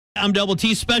I'm Double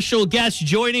T. Special guest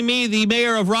joining me, the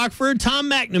mayor of Rockford, Tom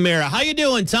McNamara. How you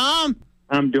doing, Tom?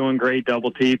 I'm doing great, Double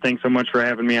T. Thanks so much for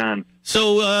having me on.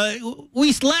 So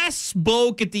we last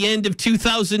spoke at the end of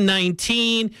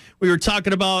 2019. We were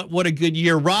talking about what a good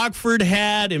year Rockford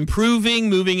had, improving,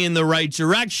 moving in the right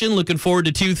direction, looking forward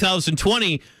to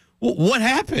 2020. What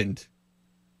happened?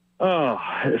 Oh,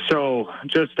 so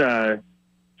just got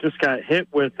hit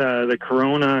with the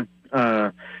corona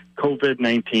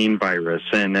COVID-19 virus.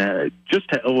 And just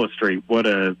to illustrate what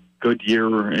a good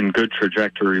year and good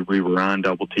trajectory we were on,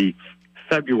 Double T,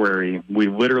 February, we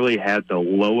literally had the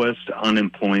lowest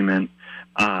unemployment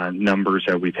numbers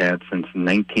that we've had since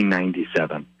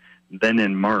 1997. Then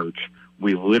in March,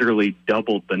 we literally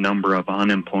doubled the number of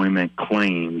unemployment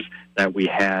claims that we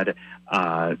had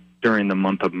during the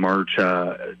month of March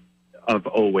of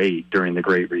 2008 during the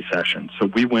Great Recession. So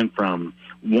we went from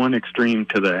one extreme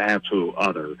to the absolute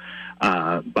other.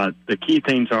 But the key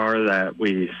things are that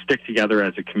we stick together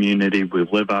as a community, we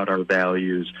live out our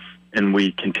values, and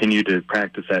we continue to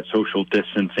practice that social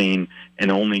distancing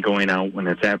and only going out when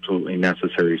it's absolutely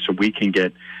necessary so we can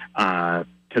get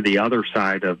to the other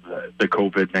side of the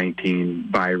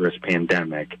COVID-19 virus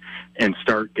pandemic and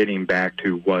start getting back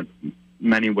to what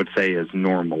many would say is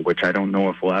normal, which I don't know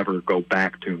if we'll ever go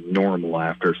back to normal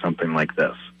after something like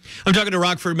this. I'm talking to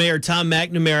Rockford Mayor Tom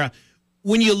McNamara.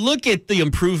 When you look at the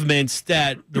improvements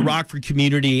that the Rockford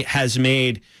community has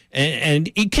made,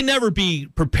 and it can never be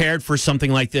prepared for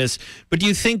something like this, but do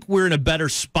you think we're in a better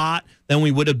spot than we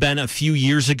would have been a few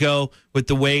years ago with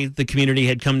the way the community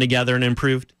had come together and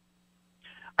improved?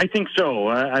 I think so.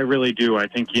 I really do. I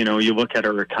think, you look at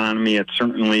our economy, it's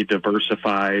certainly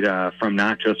diversified from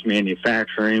not just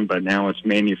manufacturing, but now it's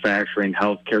manufacturing,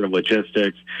 healthcare,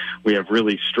 logistics. We have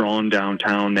really strong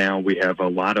downtown now. We have a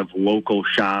lot of local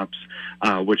shops,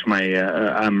 which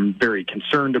I'm very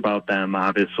concerned about them,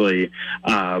 obviously.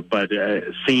 But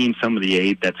seeing some of the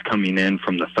aid that's coming in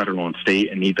from the federal and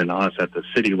state and even us at the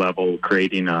city level,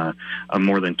 creating a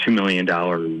more than $2 million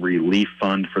relief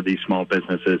fund for these small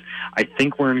businesses, I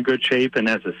think we're in good shape. And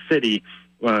as a city,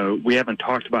 we haven't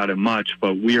talked about it much,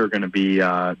 but we are going to be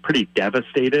pretty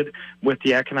devastated with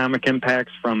the economic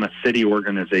impacts from a city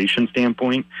organization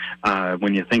standpoint.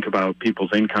 When you think about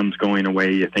people's incomes going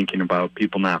away, you're thinking about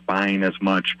people not buying as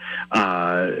much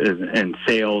and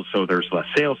sales, so there's less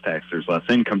sales tax, there's less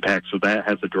income tax, so that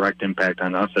has a direct impact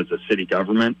on us as a city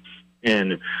government.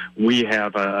 And we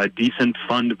have a decent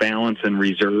fund balance and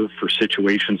reserve for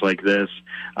situations like this.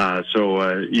 So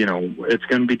it's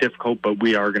going to be difficult, but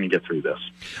we are going to get through this.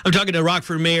 I'm talking to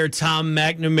Rockford Mayor Tom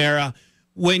McNamara.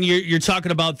 When you're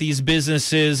talking about these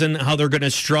businesses and how they're going to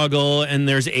struggle and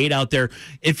there's aid out there,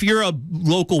 if you're a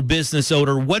local business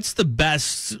owner, what's the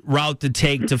best route to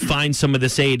take to find some of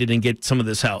this aid and get some of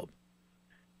this help?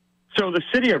 So the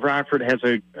city of Rockford has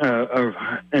an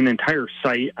entire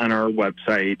site on our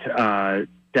website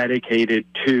dedicated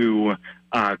to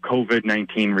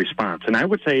COVID-19 response. And I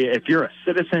would say if you're a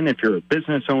citizen, if you're a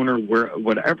business owner,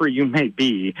 whatever you may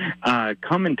be,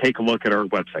 come and take a look at our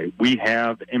website. We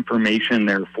have information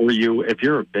there for you. If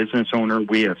you're a business owner,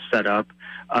 we have set up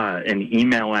an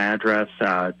email address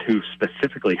to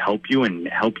specifically help you and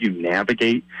help you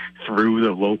navigate through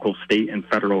the local, state, and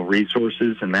federal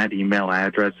resources. And that email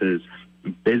address is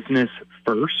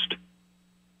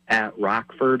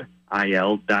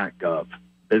businessfirst@rockford.il.gov.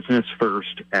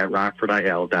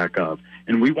 businessfirst@rockford.il.gov.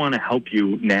 And we want to help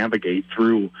you navigate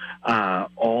through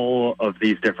all of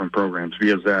these different programs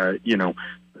because,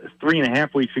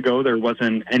 3.5 weeks ago, there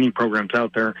wasn't any programs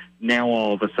out there. Now,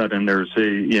 all of a sudden, there's,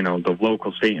 the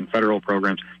local, state, and federal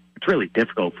programs. It's really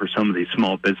difficult for some of these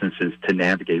small businesses to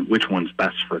navigate which one's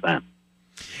best for them.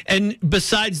 And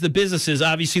besides the businesses,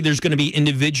 obviously, there's going to be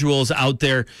individuals out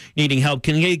there needing help.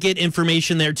 Can they get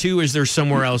information there, too? Or is there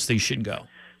somewhere else they should go?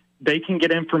 They can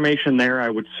get information there. I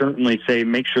would certainly say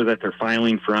make sure that they're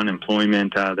filing for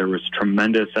unemployment. There was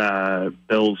tremendous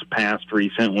bills passed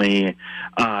recently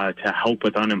to help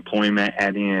with unemployment,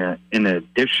 adding an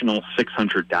additional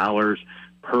 $600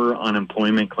 per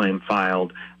unemployment claim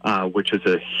filed, which is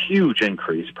a huge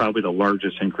increase, probably the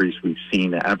largest increase we've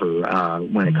seen ever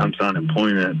when it comes to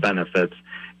unemployment benefits.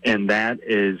 And that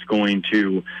is going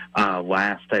to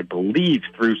last, I believe,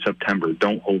 through September.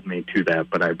 Don't hold me to that,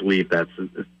 but I believe that's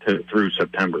through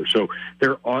September. So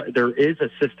there is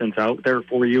assistance out there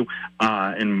for you,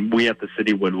 and we at the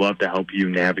city would love to help you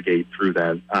navigate through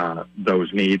that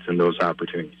those needs and those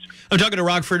opportunities. I'm talking to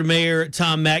Rockford Mayor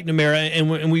Tom McNamara,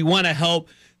 and we want to help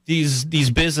these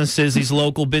businesses, these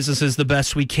local businesses, the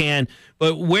best we can.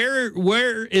 But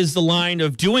where is the line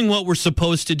of doing what we're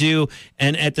supposed to do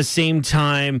and at the same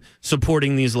time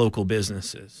supporting these local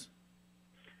businesses?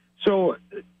 So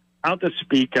I'll just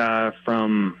speak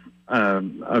from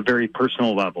a very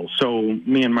personal level. So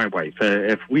me and my wife,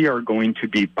 if we are going to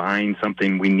be buying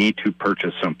something, we need to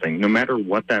purchase something. No matter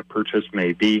what that purchase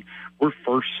may be, we're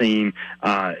first seeing,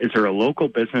 is there a local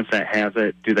business that has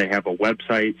it? Do they have a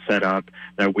website set up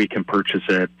that we can purchase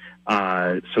it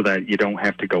so that you don't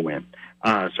have to go in?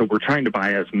 So we're trying to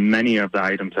buy as many of the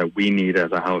items that we need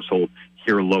as a household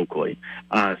here locally.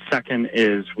 Second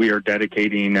is we are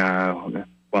dedicating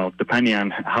well, depending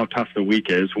on how tough the week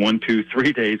is, 1, 2,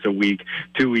 3 days a week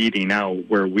to eating out,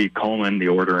 where we call in the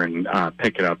order and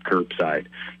pick it up curbside.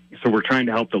 So we're trying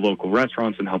to help the local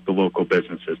restaurants and help the local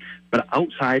businesses. But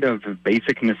outside of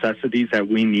basic necessities that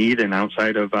we need, and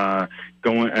outside of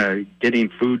getting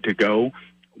food to go,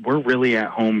 we're really at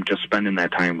home just spending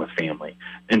that time with family.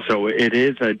 And so it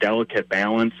is a delicate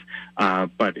balance.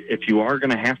 But if you are going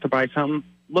to have to buy something,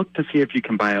 look to see if you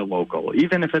can buy it local.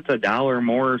 Even if it's $1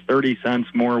 more, 30 cents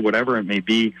more, whatever it may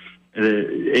be,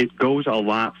 it goes a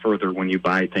lot further when you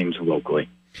buy things locally.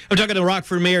 I'm talking to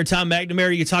Rockford Mayor Tom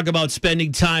McNamara. You talk about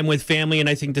spending time with family, and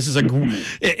I think this is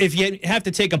if you have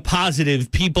to take a positive,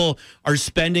 people are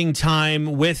spending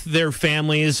time with their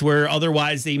families where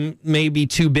otherwise they may be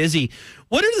too busy.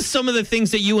 What are some of the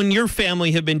things that you and your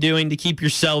family have been doing to keep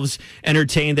yourselves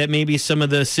entertained that maybe some of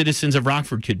the citizens of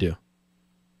Rockford could do?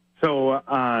 So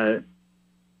I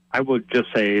would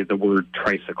just say the word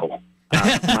tricycle.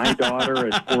 My daughter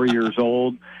is 4 years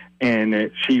old,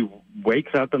 and she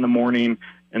wakes up in the morning,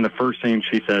 and the first thing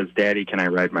she says, "Daddy, can I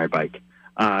ride my bike?"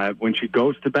 When she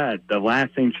goes to bed, the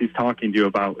last thing she's talking to you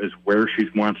about is where she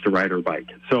wants to ride her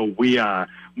bike. So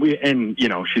and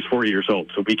she's 4 years old,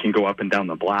 so we can go up and down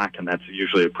the block, and that's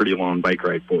usually a pretty long bike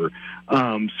ride for her.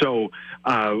 So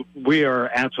we are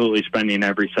absolutely spending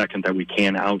every second that we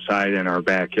can outside in our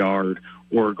backyard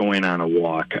or going on a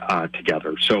walk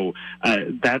together. So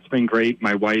that's been great.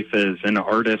 My wife is an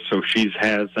artist, so she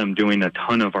has them doing a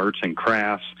ton of arts and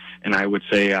crafts. And I would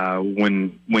say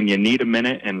when you need a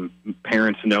minute, and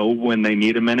parents know when they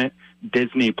need a minute,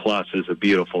 Disney Plus is a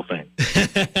beautiful thing.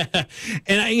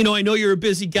 And I know you're a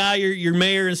busy guy. You're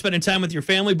mayor and spending time with your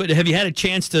family. But have you had a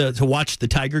chance to watch The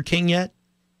Tiger King yet?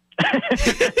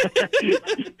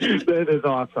 That is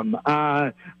awesome.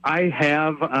 I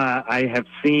have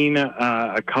seen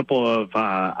a couple of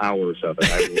hours of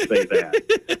it, I will say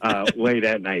that, late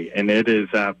at night. And it is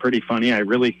pretty funny. I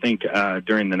really think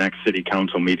during the next city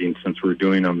council meeting, since we're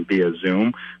doing them via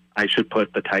Zoom, I should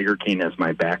put the Tiger King as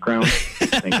my background.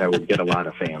 I think I would get a lot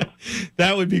of fans.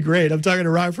 That would be great. I'm talking to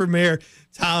Rockford Mayor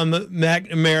Tom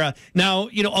McNamara. Now,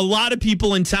 a lot of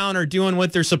people in town are doing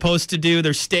what they're supposed to do.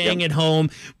 They're staying at home,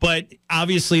 but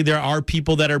obviously there are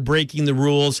people that are breaking the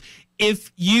rules.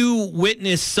 If you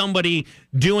witness somebody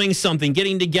doing something,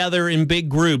 getting together in big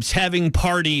groups, having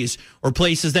parties, or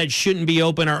places that shouldn't be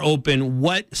open are open,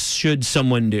 what should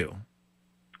someone do?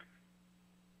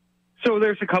 So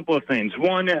there's a couple of things.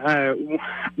 One,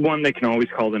 they can always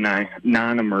call the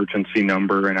non-emergency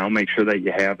number, and I'll make sure that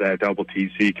you have that double T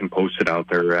so you can post it out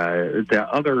there. The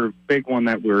other big one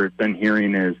that we've been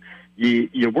hearing is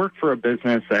you work for a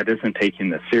business that isn't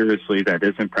taking this seriously, that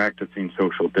isn't practicing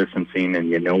social distancing, and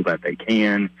you know that they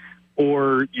can,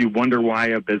 or you wonder why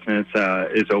a business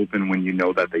is open when you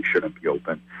know that they shouldn't be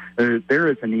open. There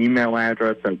is an email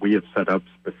address that we have set up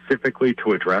specifically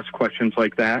to address questions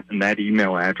like that, and that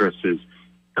email address is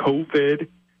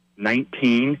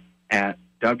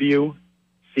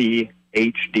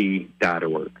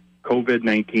covid19@wchd.org.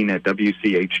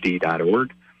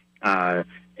 covid19@wchd.org.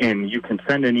 And you can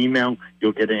send an email,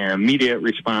 you'll get an immediate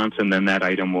response, and then that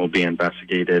item will be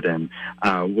investigated, and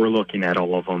we're looking at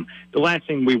all of them. The last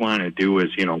thing we want to do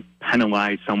is,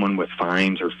 penalize someone with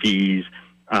fines or fees,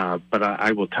 but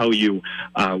I will tell you,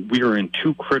 we are in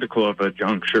too critical of a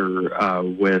juncture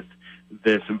with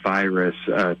this virus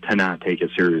to not take it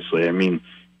seriously. I mean,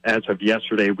 as of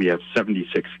yesterday, we have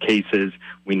 76 cases.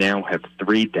 We now have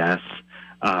 3 deaths,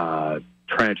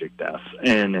 tragic deaths,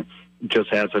 and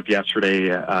just as of yesterday,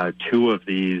 2 of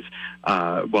these,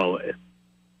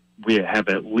 we have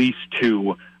at least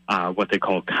 2 what they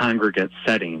call congregate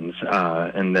settings.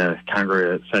 And the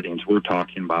congregate settings we're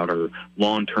talking about are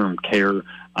long-term care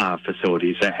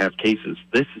facilities that have cases.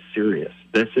 This is serious.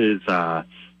 This is,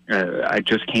 I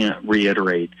just can't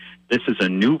reiterate, this is a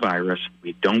new virus.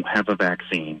 We don't have a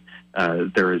vaccine.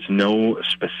 There is no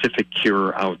specific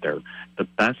cure out there. The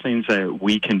best things that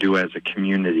we can do as a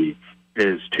community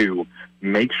is to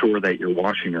make sure that you're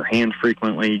washing your hands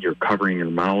frequently, you're covering your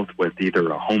mouth with either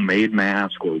a homemade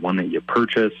mask or one that you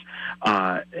purchase,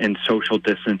 and social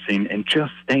distancing, and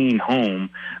just staying home.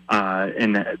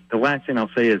 And the last thing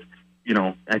I'll say is,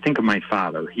 I think of my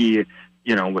father. He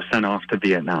was sent off to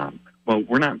Vietnam. Well,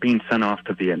 we're not being sent off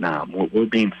to Vietnam. What we're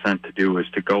being sent to do is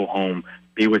to go home,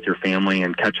 be with your family,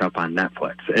 and catch up on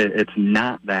Netflix. It's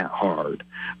not that hard.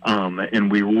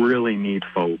 And we really need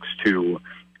folks to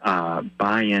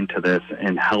buy into this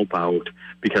and help out,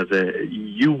 because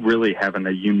you really have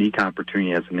a unique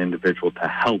opportunity as an individual to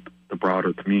help the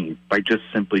broader community by just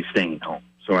simply staying home.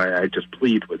 So I just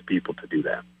plead with people to do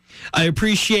that. I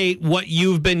appreciate what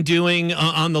you've been doing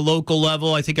on the local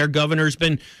level. I think our governor's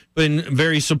been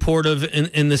very supportive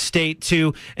in the state,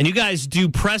 too. And you guys do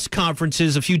press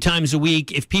conferences a few times a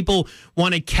week. If people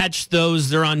want to catch those,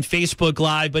 they're on Facebook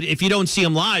Live. But if you don't see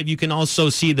them live, you can also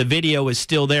see the video is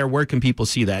still there. Where can people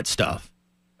see that stuff?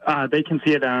 They can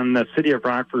see it on the City of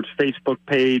Rockford's Facebook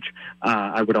page.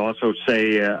 I would also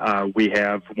say we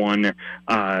have one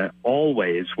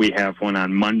always. We have one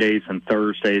on Mondays and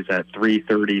Thursdays at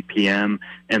 3:30 p.m.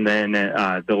 And then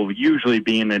there'll usually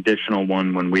be an additional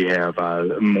one when we have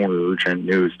more urgent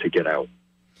news to get out.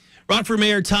 Rockford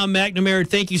Mayor Tom McNamara,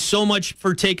 thank you so much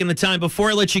for taking the time. Before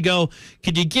I let you go,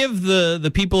 could you give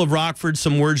the people of Rockford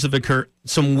some words of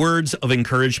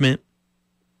encouragement?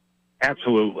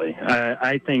 Absolutely.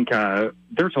 I think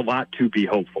there's a lot to be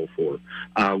hopeful for.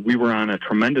 We were on a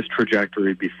tremendous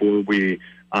trajectory before we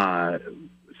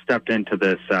stepped into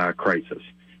this crisis.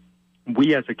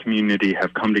 We as a community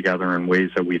have come together in ways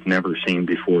that we've never seen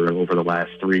before over the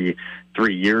last three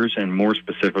years, and more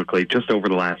specifically, just over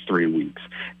the last 3 weeks.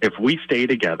 If we stay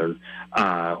together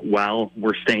while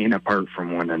we're staying apart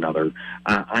from one another,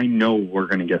 I know we're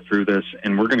going to get through this,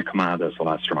 and we're going to come out of this a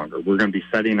lot stronger. We're going to be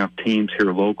setting up teams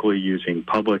here locally using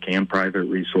public and private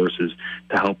resources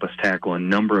to help us tackle a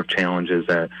number of challenges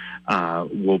that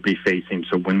we'll be facing.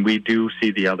 So when we do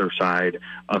see the other side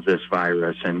of this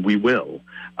virus, and we will,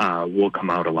 we'll come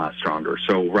out a lot stronger.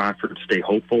 So Rockford, stay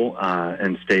hopeful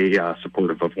and stay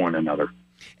supportive of one another.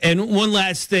 And one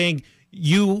last thing,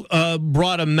 you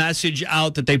brought a message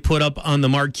out that they put up on the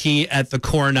marquee at the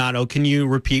Coronado. Can you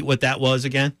repeat what that was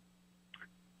again?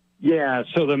 Yeah,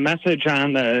 so the message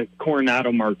on the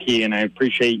Coronado marquee, and I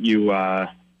appreciate you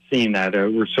seeing that.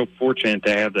 We're so fortunate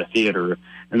to have the theater.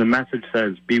 And the message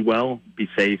says, be well, be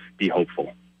safe, be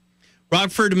hopeful.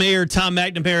 Rockford Mayor Tom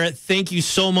McNamara, thank you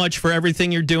so much for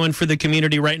everything you're doing for the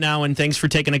community right now, and thanks for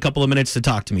taking a couple of minutes to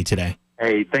talk to me today.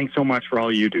 Hey, thanks so much for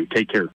all you do. Take care.